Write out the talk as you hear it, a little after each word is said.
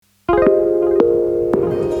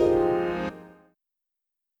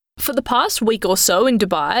For the past week or so in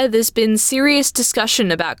Dubai, there's been serious discussion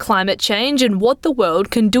about climate change and what the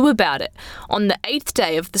world can do about it. On the 8th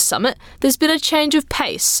day of the summit, there's been a change of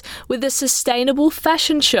pace with a sustainable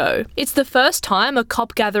fashion show. It's the first time a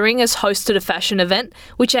COP gathering has hosted a fashion event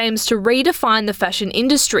which aims to redefine the fashion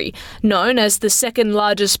industry, known as the second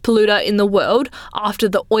largest polluter in the world after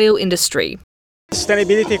the oil industry.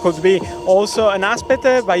 Sustainability could be also an aspect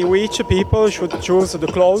by which people should choose the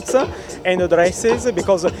clothes and the dresses,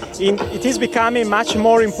 because it is becoming much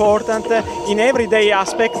more important in everyday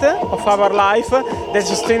aspect of our life that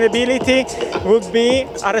sustainability would be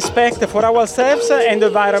a respect for ourselves and the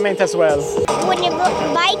environment as well. When you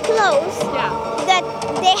buy clothes, that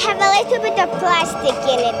they have a little bit of plastic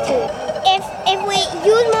in it too. If we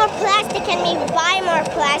use more plastic and we buy more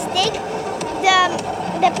plastic,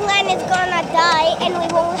 the planet's gonna die and we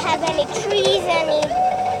won't have any trees,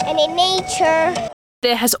 any nature.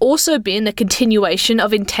 There has also been a continuation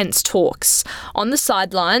of intense talks. On the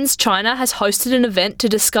sidelines, China has hosted an event to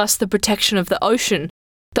discuss the protection of the ocean.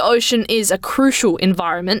 The ocean is a crucial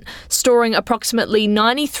environment, storing approximately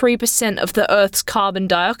 93% of the Earth's carbon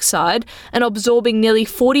dioxide and absorbing nearly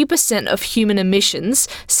 40% of human emissions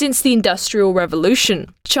since the Industrial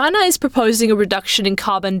Revolution. China is proposing a reduction in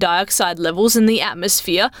carbon dioxide levels in the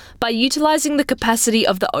atmosphere by utilizing the capacity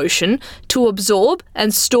of the ocean to absorb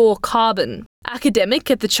and store carbon.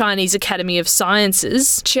 Academic at the Chinese Academy of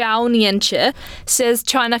Sciences, Qiao Nianqie, says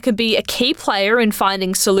China could be a key player in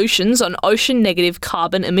finding solutions on ocean-negative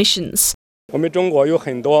carbon emissions.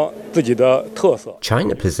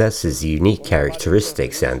 China possesses unique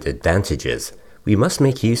characteristics and advantages. We must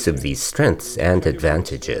make use of these strengths and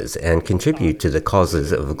advantages and contribute to the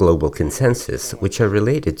causes of a global consensus which are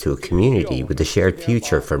related to a community with a shared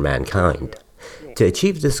future for mankind. To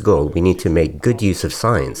achieve this goal, we need to make good use of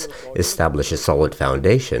science, establish a solid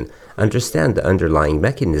foundation, understand the underlying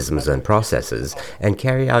mechanisms and processes, and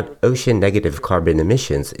carry out ocean-negative carbon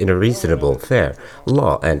emissions in a reasonable, fair,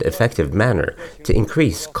 law and effective manner to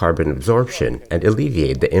increase carbon absorption and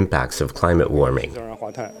alleviate the impacts of climate warming.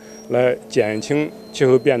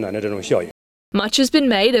 Much has been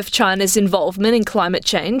made of China's involvement in climate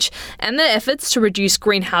change and their efforts to reduce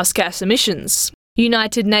greenhouse gas emissions.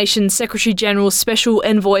 United Nations Secretary-General's Special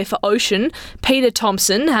Envoy for Ocean, Peter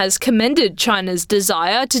Thompson, has commended China's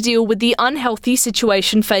desire to deal with the unhealthy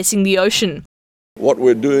situation facing the ocean. What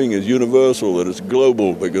we're doing is universal, that it's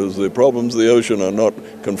global, because the problems of the ocean are not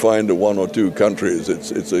confined to one or two countries.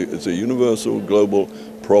 It's a universal global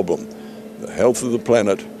problem. The health of the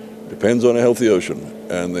planet depends on a healthy ocean,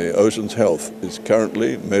 and the ocean's health is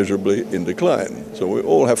currently measurably in decline. So we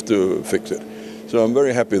all have to fix it. So I'm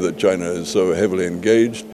very happy that China is so heavily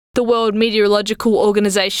engaged. The World Meteorological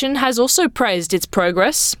Organization has also praised its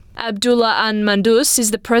progress. Abdullah An-Mandous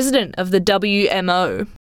is the president of the WMO.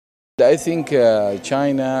 I think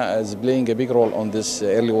China is playing a big role on this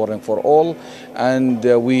early warning for all, and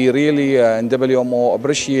we really in WMO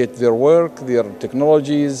appreciate their work, their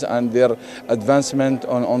technologies and their advancement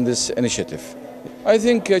on this initiative. I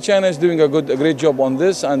think China is doing a great job on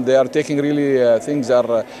this, and they are taking really things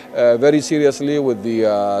are very seriously with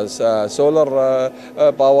the solar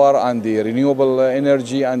power and the renewable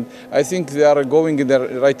energy, and I think they are going in the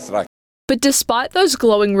right track. But despite those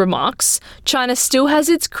glowing remarks, China still has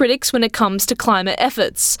its critics when it comes to climate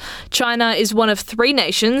efforts. China is one of 3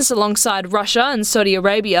 nations, alongside Russia and Saudi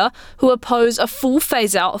Arabia, who oppose a full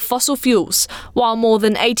phase-out of fossil fuels, while more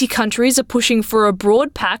than 80 countries are pushing for a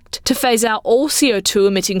broad pact to phase out all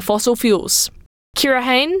CO2-emitting fossil fuels. Kira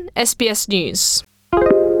Hain, SBS News.